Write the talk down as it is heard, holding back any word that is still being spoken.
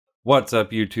What's up,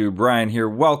 YouTube? Ryan here.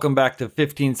 Welcome back to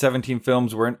 1517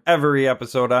 Films, where in every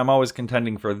episode I'm always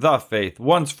contending for the faith,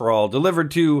 once for all,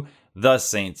 delivered to the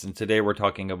saints. And today we're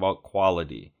talking about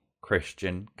quality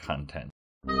Christian content.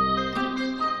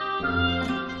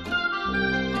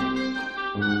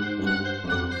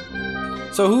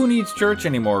 So who needs church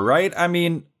anymore, right? I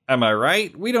mean, am I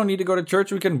right? We don't need to go to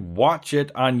church. We can watch it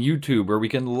on YouTube, or we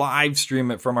can live stream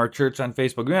it from our church on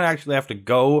Facebook. We don't actually have to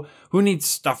go. Who needs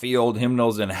stuffy old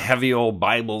hymnals and heavy old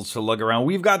Bibles to lug around?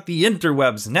 We've got the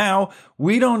interwebs now.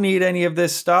 We don't need any of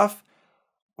this stuff.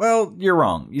 Well, you're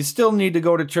wrong. You still need to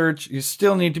go to church. You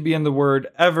still need to be in the Word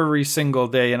every single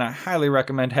day, and I highly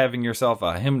recommend having yourself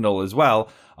a hymnal as well.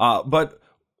 But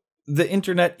the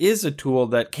internet is a tool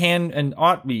that can and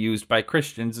ought to be used by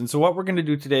Christians. And so what we're going to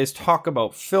do today is talk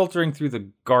about filtering through the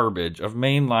garbage of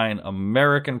mainline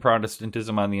American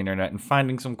Protestantism on the internet and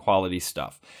finding some quality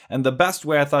stuff. And the best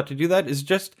way I thought to do that is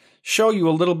just show you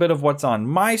a little bit of what's on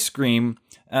my screen,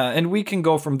 and we can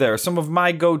go from there. Some of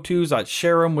my go-tos, I'd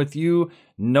share them with you.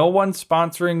 No one's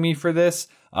sponsoring me for this.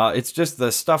 It's just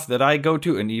the stuff that I go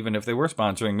to, and even if they were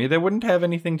sponsoring me, they wouldn't have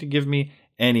anything to give me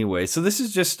anyway. So this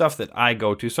is just stuff that I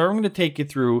go to. So I'm going to take you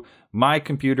through my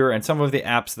computer and some of the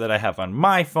apps that I have on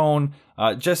my phone,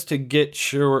 just to get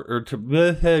sure, or to...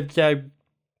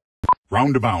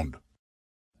 Roundabout.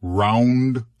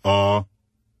 Round-a-bound.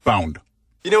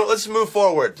 You know what? Let's move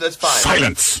forward. That's fine.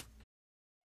 Silence!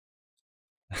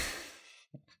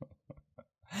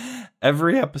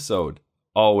 Every episode,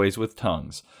 always with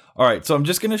tongues. All right, so I'm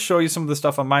just going to show you some of the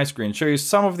stuff on my screen, show you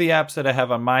some of the apps that I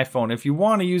have on my phone. If you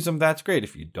want to use them, that's great.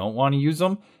 If you don't want to use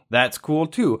them, that's cool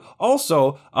too.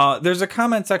 Also, there's a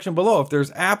comment section below. If there's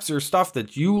apps or stuff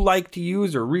that you like to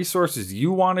use or resources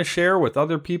you want to share with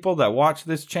other people that watch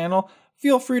this channel,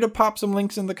 feel free to pop some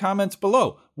links in the comments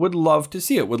below. Would love to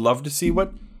see it. Would love to see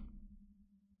what...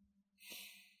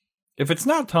 If it's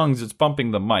not tongues, it's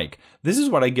bumping the mic. This is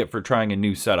what I get for trying a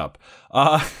new setup.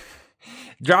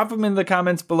 Drop them in the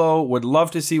comments below. Would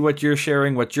love to see what you're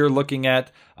sharing, what you're looking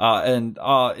at. And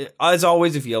as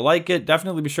always, if you like it,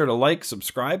 definitely be sure to like,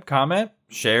 subscribe, comment,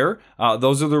 share.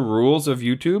 Those are the rules of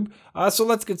YouTube. So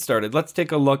let's get started. Let's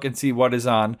take a look and see what is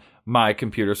on my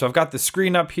computer. So I've got the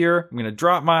screen up here. I'm going to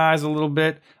drop my eyes a little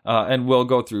bit, and we'll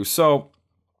go through. So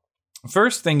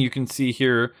first thing you can see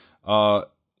here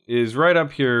is right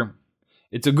up here.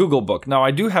 It's a Google book. Now,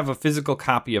 I do have a physical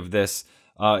copy of this.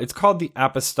 It's called the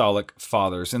Apostolic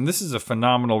Fathers, and this is a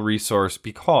phenomenal resource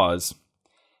because,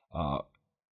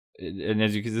 and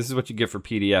as you can, this is what you get for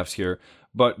PDFs here,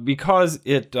 but because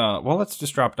it, well, let's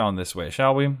just drop down this way,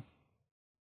 shall we?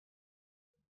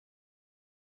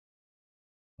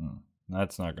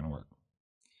 That's not going to work.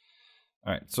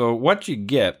 All right, so what you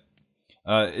get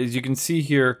is you can see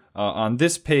here on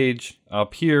this page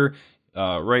up here,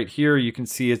 right here, you can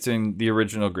see it's in the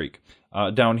original Greek.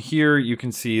 Down here, you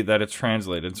can see that it's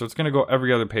translated. So it's going to go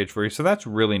every other page for you. So that's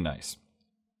really nice.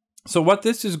 So what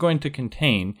this is going to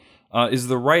contain is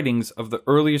the writings of the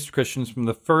earliest Christians from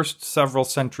the first several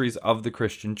centuries of the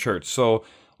Christian church. So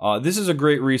this is a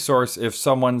great resource if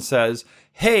someone says,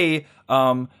 hey,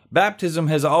 baptism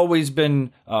has always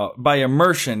been by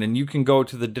immersion, and you can go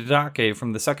to the Didache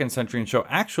from the 2nd century and show,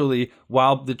 actually,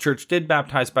 while the church did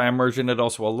baptize by immersion, it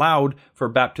also allowed for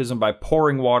baptism by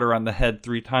pouring water on the head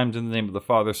 3 times in the name of the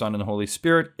Father, Son, and the Holy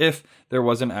Spirit if there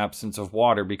was an absence of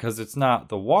water, because it's not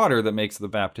the water that makes the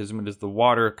baptism, it is the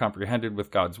water comprehended with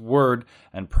God's word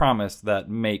and promise that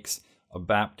makes a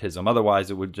baptism. Otherwise,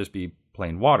 it would just be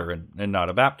plain water and not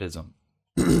a baptism.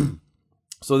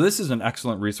 So this is an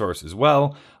excellent resource as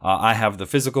well. I have the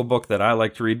physical book that I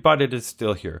like to read, but it is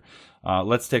still here.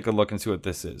 Let's take a look and see what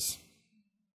this is.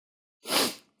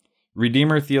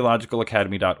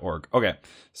 RedeemerTheologicalAcademy.org. Okay,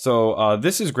 so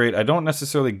this is great. I don't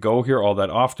necessarily go here all that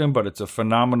often, but it's a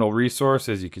phenomenal resource,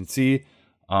 as you can see.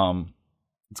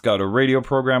 It's got a radio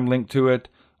program linked to it.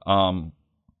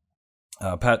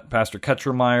 Pastor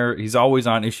Ketchermeyer, he's always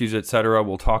on Issues, etc.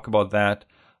 We'll talk about that.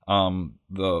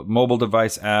 The mobile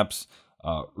device apps,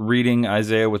 reading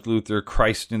Isaiah with Luther,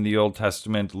 Christ in the Old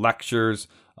Testament, lectures,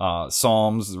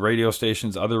 Psalms, radio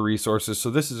stations, other resources. So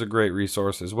this is a great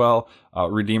resource as well.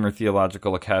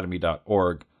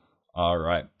 RedeemerTheologicalAcademy.org. All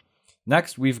right.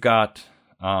 Next, we've got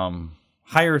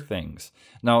Higher Things.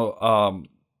 Now,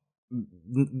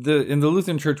 in the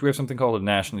Lutheran Church, we have something called a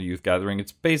National Youth Gathering.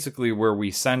 It's basically where we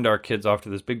send our kids off to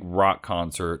this big rock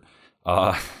concert,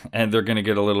 and they're going to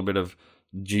get a little bit of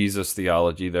Jesus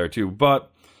theology there too.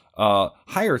 But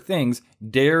Higher Things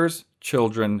dares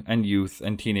children and youth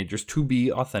and teenagers to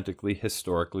be authentically,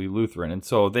 historically Lutheran. And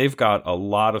so they've got a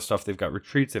lot of stuff. They've got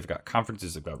retreats, they've got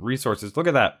conferences, they've got resources. Look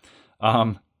at that.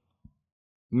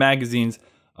 Magazines.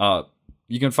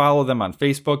 You can follow them on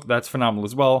Facebook. That's phenomenal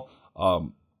as well.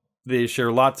 They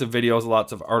share lots of videos,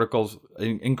 lots of articles,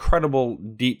 incredible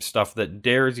deep stuff that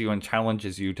dares you and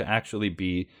challenges you to actually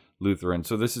be Lutheran.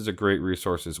 So this is a great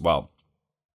resource as well.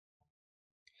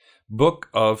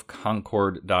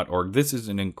 bookofconcord.org. This is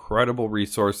an incredible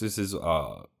resource. This is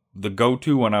the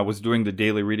go-to when I was doing the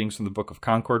daily readings from the Book of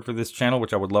Concord for this channel,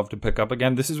 which I would love to pick up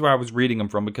again. This is where I was reading them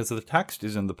from because the text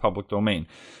is in the public domain.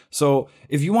 So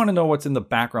if you want to know what's in the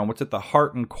background, what's at the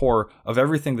heart and core of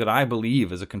everything that I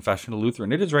believe as a confessional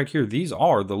Lutheran, it is right here. These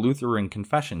are the Lutheran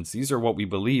confessions. These are what we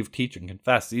believe, teach, and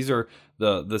confess. These are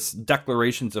the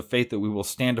declarations of faith that we will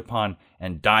stand upon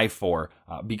and die for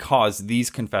because these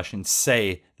confessions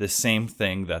say the same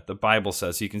thing that the Bible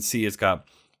says. So you can see it's got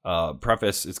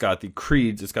preface, it's got the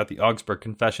creeds, it's got the Augsburg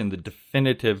Confession, the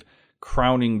definitive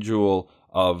crowning jewel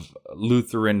of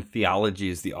Lutheran theology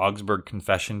is the Augsburg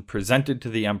Confession, presented to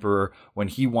the emperor when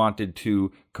he wanted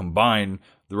to combine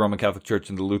the Roman Catholic Church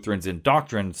and the Lutherans in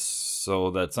doctrine so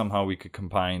that somehow we could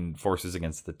combine forces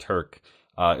against the Turk.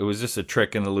 It was just a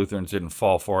trick, and the Lutherans didn't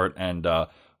fall for it, and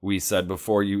we said,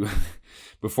 before we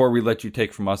let you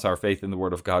take from us our faith in the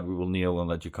Word of God, we will kneel and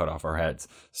let you cut off our heads.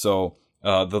 So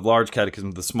the large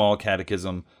catechism, the small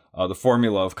catechism, the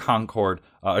formula of Concord,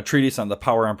 a treatise on the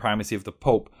power and primacy of the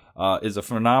Pope is a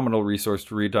phenomenal resource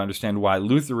to read to understand why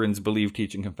Lutherans believe,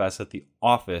 teach, and confess that the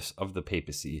office of the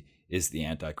papacy is the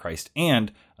Antichrist.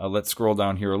 And let's scroll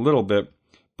down here a little bit,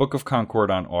 Book of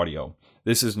Concord on audio.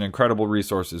 This is an incredible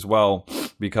resource as well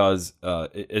because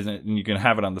you can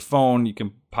have it on the phone, you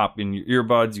can pop in your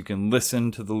earbuds, you can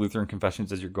listen to the Lutheran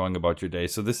confessions as you're going about your day.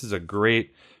 So this is a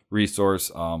great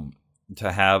resource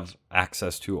to have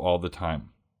access to all the time.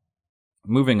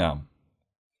 Moving on.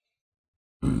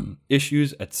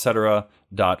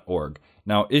 issuesetc.org.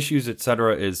 Now, Issues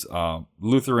Etc. is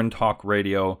Lutheran talk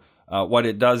radio. What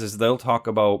it does is they'll talk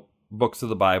about books of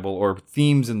the Bible or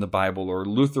themes in the Bible or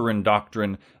Lutheran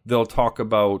doctrine. They'll talk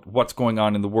about what's going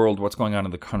on in the world, what's going on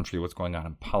in the country, what's going on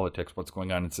in politics, what's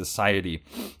going on in society,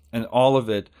 and all of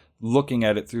it looking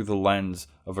at it through the lens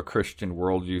of a Christian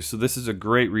worldview. So this is a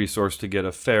great resource to get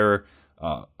a fair,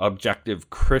 objective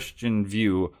Christian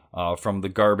view from the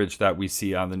garbage that we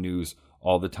see on the news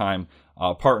all the time.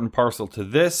 Part and parcel to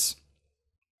this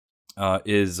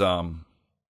is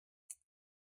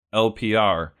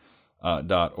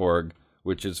LPR.org,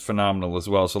 which is phenomenal as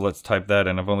well. So let's type that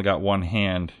in. I've only got one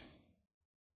hand.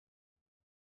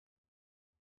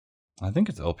 I think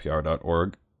it's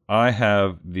LPR.org. I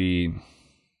have the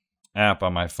app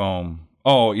on my phone.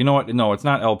 Oh, you know what? No, it's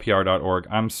not LPR.org.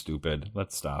 I'm stupid.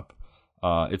 Let's stop.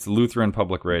 It's Lutheran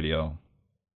Public Radio.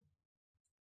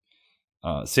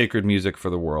 Sacred music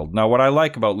for the world. Now, what I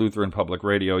like about Lutheran Public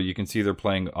Radio, you can see they're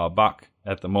playing Bach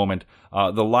at the moment.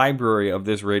 The library of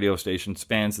this radio station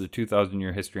spans the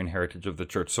 2,000-year history and heritage of the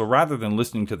church. So rather than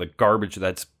listening to the garbage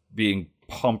that's being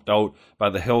pumped out by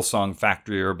the Hillsong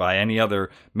Factory or by any other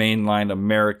mainline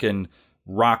American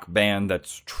rock band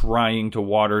that's trying to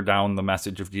water down the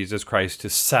message of Jesus Christ to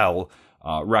sell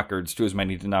records to as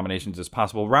many denominations as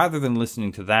possible, rather than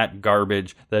listening to that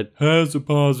garbage that has a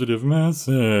positive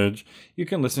message, you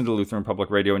can listen to Lutheran Public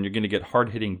Radio and you're going to get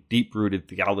hard-hitting, deep-rooted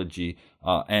theology,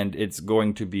 and it's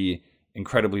going to be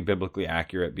incredibly biblically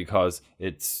accurate because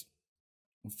it's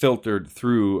filtered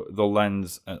through the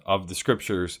lens of the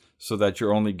scriptures so that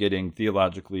you're only getting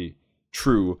theologically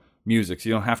true music. So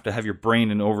you don't have to have your brain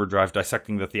in overdrive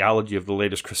dissecting the theology of the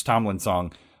latest Chris Tomlin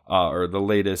song or the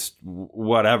latest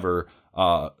whatever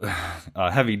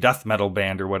heavy death metal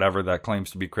band or whatever that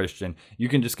claims to be Christian. You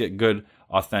can just get good,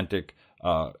 authentic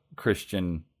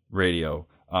Christian radio.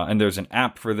 And there's an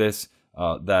app for this.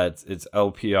 It's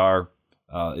LPR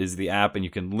is the app, and you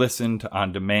can listen to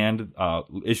on demand.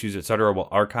 Issues Etc. will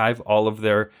archive all of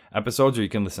their episodes, or you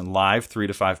can listen live 3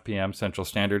 to 5 p.m. Central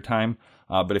Standard Time.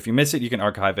 But if you miss it, you can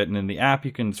archive it, and in the app,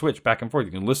 you can switch back and forth.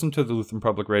 You can listen to the Lutheran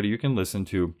Public Radio. You can listen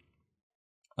to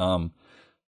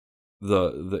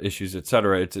the Issues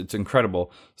Etc. It's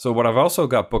incredible. So what I've also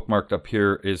got bookmarked up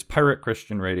here is Pirate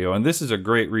Christian Radio, and this is a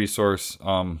great resource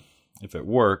if it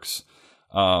works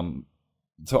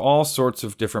to all sorts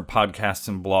of different podcasts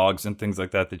and blogs and things like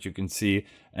that you can see.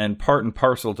 And part and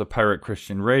parcel to Pirate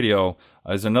Christian Radio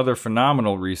is another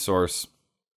phenomenal resource,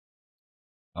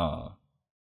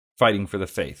 Fighting for the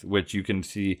Faith, which you can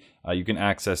see, you can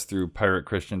access through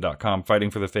piratechristian.com. Fighting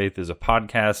for the Faith is a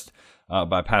podcast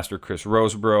by Pastor Chris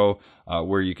Roseborough,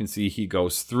 where you can see he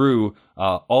goes through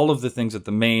all of the things that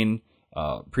the main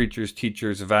preachers,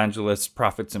 teachers, evangelists,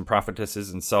 prophets and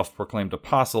prophetesses, and self-proclaimed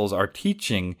apostles are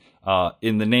teaching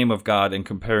in the name of God, and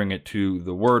comparing it to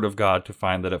the Word of God to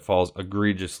find that it falls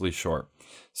egregiously short.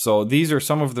 So these are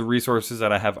some of the resources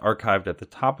that I have archived at the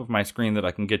top of my screen that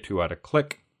I can get to at a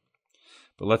click.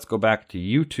 But let's go back to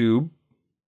YouTube.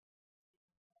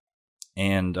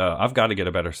 And I've got to get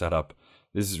a better setup.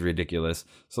 This is ridiculous.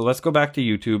 So let's go back to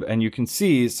YouTube, and you can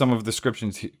see some of the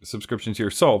subscriptions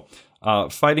here. So,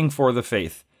 Fighting for the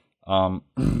Faith.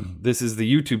 This is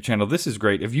the YouTube channel. This is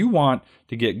great. If you want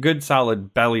to get good,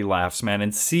 solid belly laughs, man,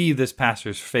 and see this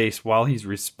pastor's face while he's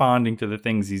responding to the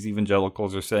things these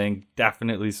evangelicals are saying,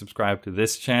 definitely subscribe to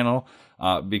this channel,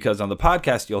 because on the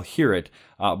podcast you'll hear it,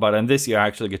 but on this you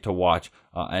actually get to watch.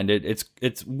 And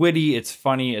it's witty, it's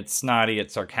funny, it's snotty,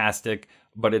 it's sarcastic,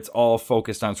 but it's all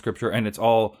focused on Scripture, and it's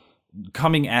all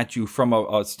coming at you from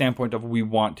a standpoint of we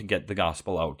want to get the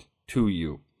gospel out to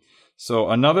you. So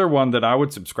another one that I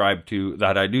would subscribe to,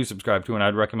 that I do subscribe to, and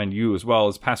I'd recommend you as well,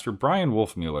 is Pastor Brian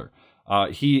Wolfmueller.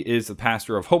 He is the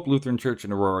pastor of Hope Lutheran Church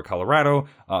in Aurora, Colorado.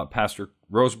 Pastor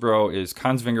Roseborough is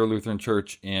Consvinger Lutheran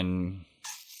Church in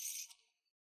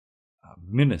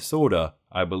Minnesota,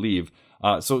 I believe.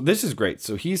 So this is great.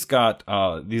 So he's got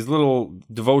these little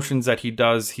devotions that he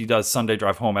does. He does Sunday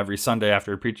Drive Home. Every Sunday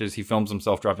after he preaches, he films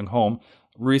himself driving home,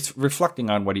 reflecting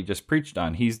on what he just preached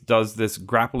on. He does this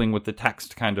grappling with the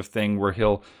text kind of thing where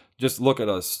he'll just look at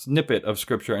a snippet of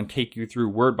Scripture and take you through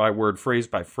word by word, phrase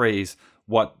by phrase,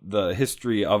 what the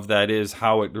history of that is,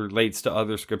 how it relates to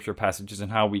other Scripture passages,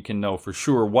 and how we can know for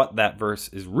sure what that verse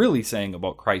is really saying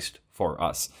about Christ for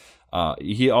us.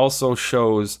 He also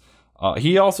shows...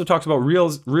 he also talks about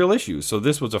real issues. So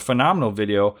this was a phenomenal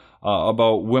video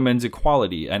about women's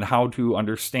equality and how to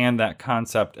understand that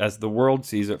concept as the world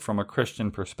sees it from a Christian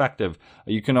perspective.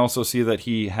 You can also see that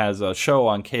he has a show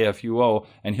on KFUO,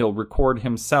 and he'll record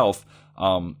himself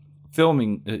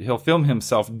he'll film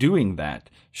himself doing that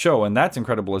show, and that's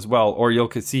incredible as well. Or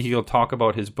you'll see he'll talk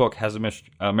about his book, Has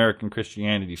American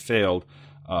Christianity Failed?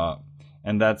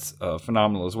 And that's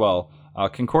phenomenal as well.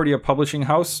 Concordia Publishing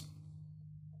House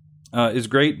is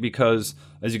great because,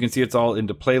 as you can see, it's all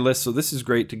into playlists. So this is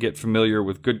great to get familiar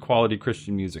with good quality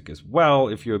Christian music as well,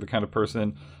 if you're the kind of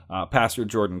person. Pastor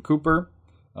Jordan Cooper,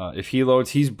 if he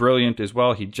loads, he's brilliant as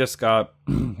well. He just got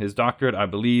his doctorate, I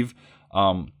believe.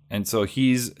 And so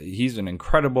he's an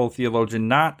incredible theologian,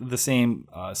 not the same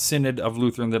synod of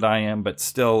Lutheran that I am, but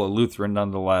still a Lutheran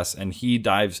nonetheless. And he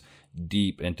dives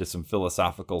deep into some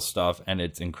philosophical stuff, and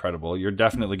it's incredible. You're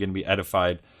definitely going to be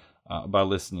edified by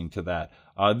listening to that.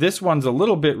 This one's a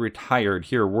little bit retired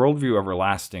here, Worldview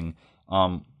Everlasting,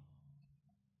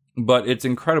 but it's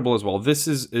incredible as well. This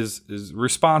is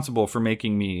responsible for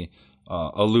making me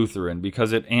a Lutheran,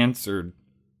 because it answered...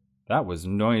 That was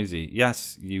noisy.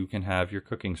 Yes, you can have your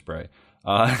cooking spray.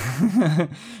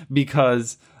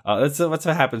 Because that's what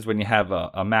happens when you have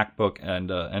a MacBook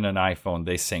and an iPhone.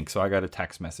 They sync. So I got a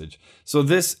text message. So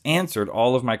this answered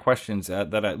all of my questions,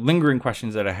 lingering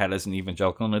questions that I had as an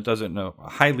evangelical, and it does it in a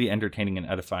highly entertaining and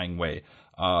edifying way.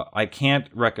 I can't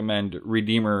recommend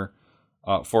Redeemer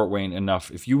Fort Wayne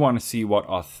enough. If you want to see what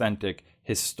authentic,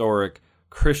 historic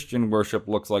Christian worship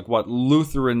looks like, what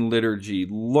Lutheran liturgy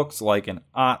looks like and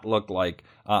ought look like.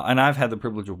 And I've had the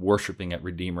privilege of worshiping at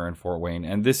Redeemer in Fort Wayne,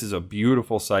 and this is a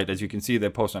beautiful site. As you can see, they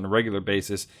post on a regular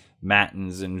basis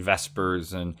matins and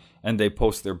vespers, and they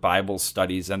post their Bible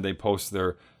studies, and they post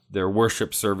their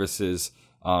worship services.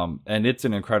 And it's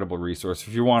an incredible resource.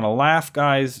 If you want to laugh,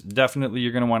 guys, definitely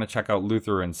you're going to want to check out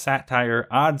Lutheran Satire.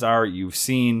 Odds are you've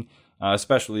seen,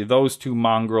 especially those two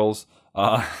mongrels,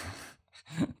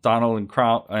 Donald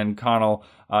and Connell.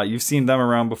 You've seen them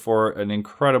around before. An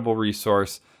incredible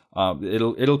resource.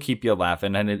 It'll keep you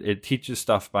laughing, and it teaches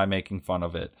stuff by making fun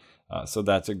of it. So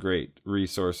that's a great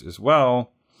resource as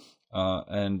well.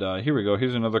 And here we go.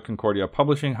 Here's another Concordia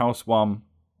Publishing House one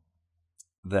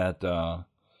that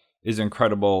is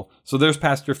incredible. So there's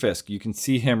Pastor Fisk. You can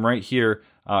see him right here.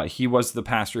 He was the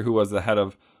pastor who was the head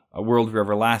of Worldview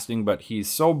Everlasting, but he's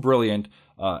so brilliant,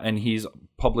 and he's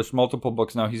published multiple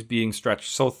books now. He's being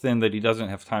stretched so thin that he doesn't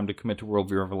have time to commit to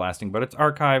Worldview Everlasting, but it's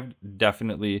archived.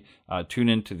 Definitely tune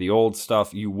into the old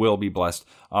stuff. You will be blessed.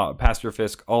 Pastor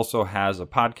Fisk also has a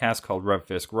podcast called Rev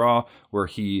Fisk Raw, where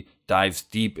he dives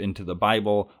deep into the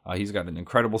Bible. He's got an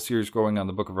incredible series going on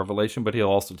the book of Revelation, but he'll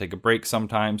also take a break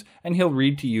sometimes, and he'll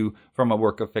read to you from a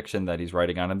work of fiction that he's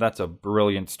writing on, and that's a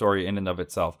brilliant story in and of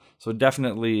itself. So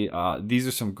definitely, these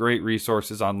are some great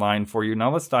resources online for you.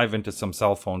 Now let's dive into some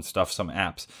cell phone stuff, some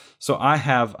apps. So I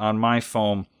have on my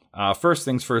phone, first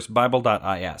things first,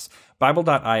 Bible.is.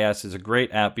 Bible.is is a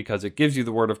great app because it gives you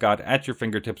the Word of God at your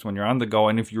fingertips when you're on the go.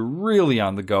 And if you're really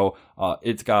on the go,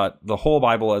 it's got the whole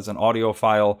Bible as an audio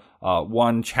file,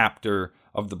 one chapter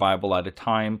of the Bible at a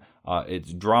time.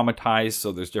 It's dramatized,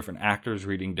 so there's different actors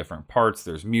reading different parts.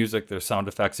 There's music, there's sound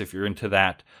effects if you're into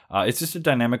that. It's just a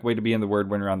dynamic way to be in the Word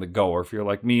when you're on the go, or if you're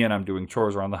like me and I'm doing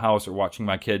chores around the house or watching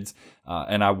my kids,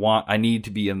 and I need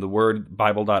to be in the Word.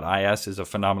 Bible.is is a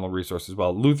phenomenal resource as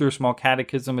well. Luther Small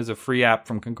Catechism is a free app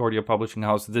from Concordia Publishing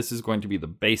House. This is going to be the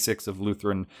basics of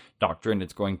Lutheran doctrine.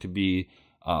 It's going to be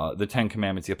the Ten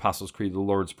Commandments, the Apostles' Creed, the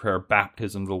Lord's Prayer,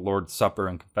 baptism, the Lord's Supper,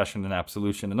 and confession and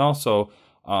absolution, and also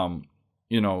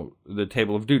the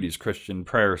table of duties, Christian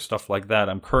prayer, stuff like that.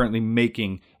 I'm currently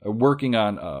working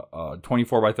on a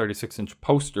 24 by 36 inch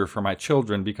poster for my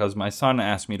children because my son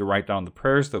asked me to write down the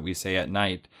prayers that we say at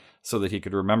night so that he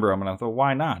could remember them. And I thought,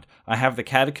 why not? I have the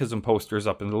catechism posters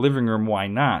up in the living room. Why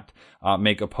not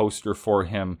make a poster for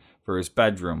him for his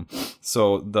bedroom?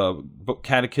 So the book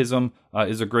Catechism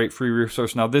is a great free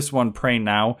resource. Now this one, Pray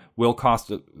Now, will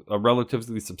cost a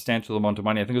relatively substantial amount of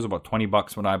money. I think it was about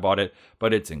 $20 when I bought it,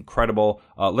 but it's incredible.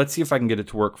 Let's see if I can get it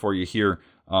to work for you here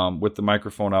with the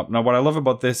microphone up. Now what I love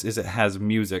about this is it has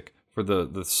music for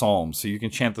the Psalms, so you can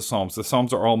chant the Psalms. The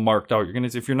Psalms are all marked out.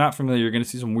 If you're not familiar, you're gonna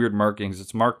see some weird markings.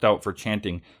 It's marked out for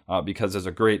chanting because, as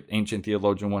a great ancient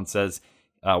theologian once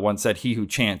said, he who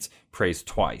chants prays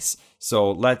twice.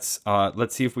 So let's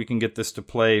see if we can get this to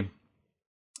play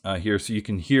here, so you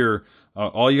can hear.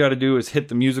 All you got to do is hit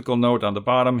the musical note on the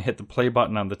bottom, hit the play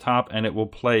button on the top, and it will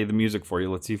play the music for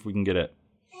you. Let's see if we can get it.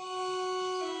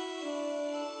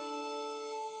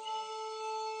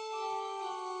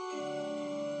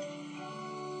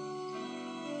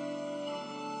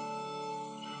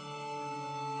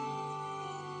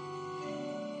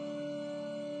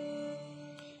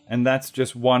 And that's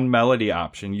just one melody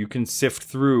option. You can sift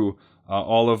through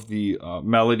all of the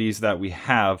melodies that we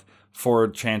have for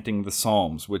chanting the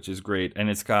Psalms, which is great. And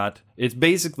it's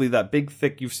basically that big,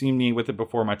 thick, you've seen me with it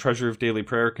before, my Treasure of Daily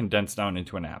Prayer condensed down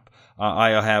into an app. I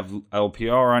have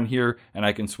LPR on here, and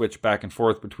I can switch back and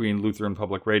forth between Lutheran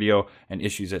Public Radio and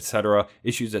Issues Etc.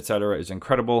 Issues Etc. is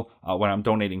incredible. When I'm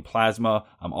donating plasma,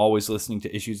 I'm always listening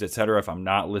to Issues Etc. if I'm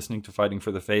not listening to Fighting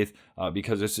for the Faith,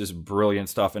 because it's just brilliant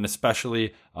stuff. And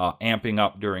especially amping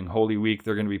up during Holy Week,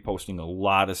 they're going to be posting a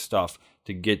lot of stuff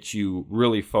to get you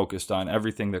really focused on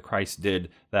everything that Christ did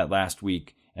that last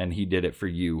week, and he did it for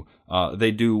you. They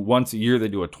do once a year, they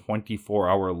do a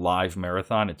 24-hour live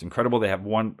marathon. It's incredible. They have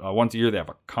once a year, they have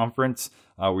a conference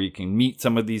where you can meet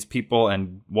some of these people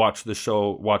and watch the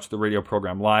show, watch the radio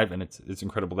program live, and it's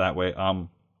incredible that way.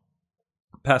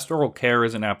 Pastoral Care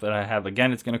is an app that I have.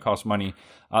 Again, it's going to cost money.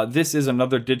 This is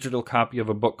another digital copy of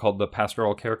a book called the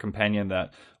Pastoral Care Companion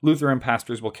that Lutheran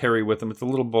pastors will carry with them. It's a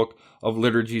little book of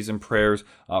liturgies and prayers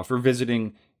for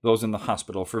visiting those in the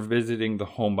hospital, for visiting the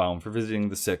homebound, for visiting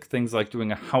the sick, things like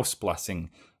doing a house blessing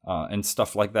and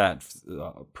stuff like that,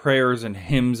 prayers and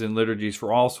hymns and liturgies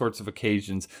for all sorts of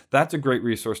occasions. That's a great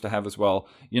resource to have as well.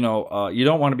 You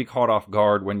don't want to be caught off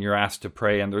guard when you're asked to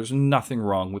pray, and there's nothing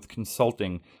wrong with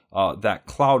consulting that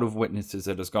cloud of witnesses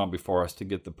that has gone before us to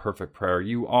get the perfect prayer.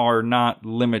 You are not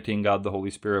limiting God the Holy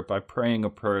Spirit by praying a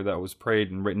prayer that was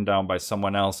prayed and written down by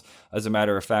someone else. As a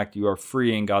matter of fact, you are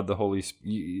freeing God the Holy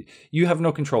Spirit. You have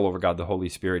no control over God the Holy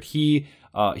Spirit.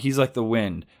 He's like the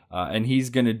wind, and he's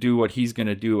going to do what he's going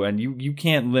to do, and you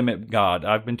can't limit God.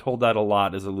 I've been told that a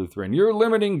lot as a Lutheran. You're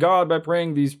limiting God by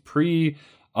praying these pre-thought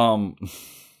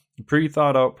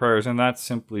out prayers, and that's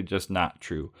simply just not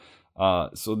true.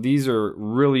 So these are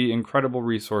really incredible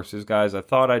resources, guys. I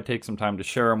thought I'd take some time to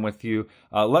share them with you.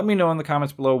 Let me know in the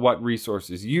comments below what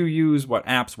resources you use, what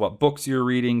apps, what books you're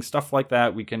reading, stuff like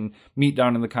that. We can meet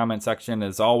down in the comment section.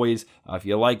 As always, if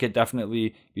you like it,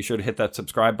 definitely be sure to hit that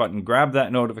subscribe button. Grab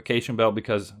that notification bell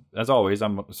because, as always,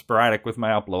 I'm sporadic with my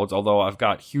uploads, although I've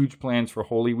got huge plans for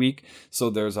Holy Week.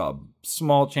 So there's a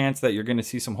small chance that you're going to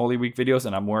see some Holy Week videos,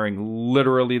 and I'm wearing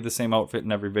literally the same outfit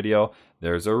in every video.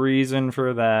 There's a reason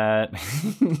for that.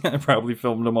 I probably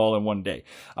filmed them all in one day.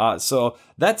 So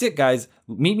that's it, guys.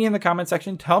 Meet me in the comment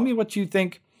section. Tell me what you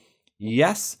think.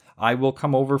 Yes, I will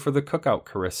come over for the cookout,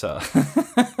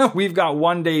 Carissa. We've got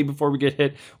one day before we get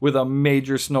hit with a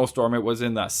major snowstorm. It was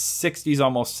in the 60s,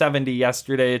 almost 70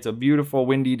 yesterday. It's a beautiful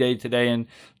windy day today, and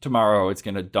tomorrow it's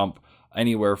going to dump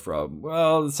anywhere from,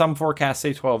 well, some forecasts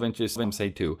say 12 inches, some say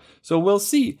 2. So we'll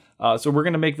see. So we're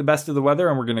going to make the best of the weather,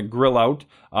 and we're going to grill out.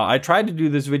 I tried to do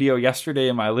this video yesterday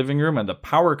in my living room, and the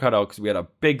power cut out because we had a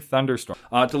big thunderstorm.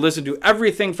 To listen to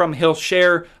everything from he'll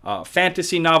share a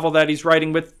fantasy novel that he's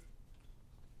writing with.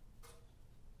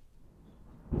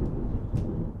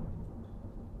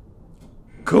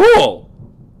 Cool.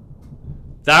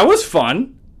 That was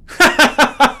fun.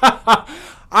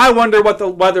 I wonder what the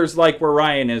weather's like where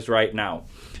Ryan is right now.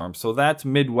 So that's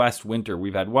Midwest winter.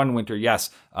 We've had one winter, yes,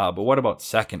 but what about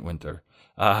second winter?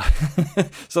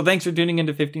 So thanks for tuning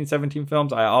into 1517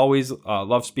 Films. I always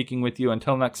love speaking with you.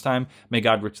 Until next time, may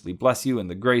God richly bless you in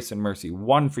the grace and mercy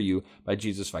won for you by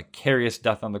Jesus' vicarious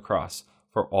death on the cross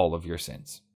for all of your sins.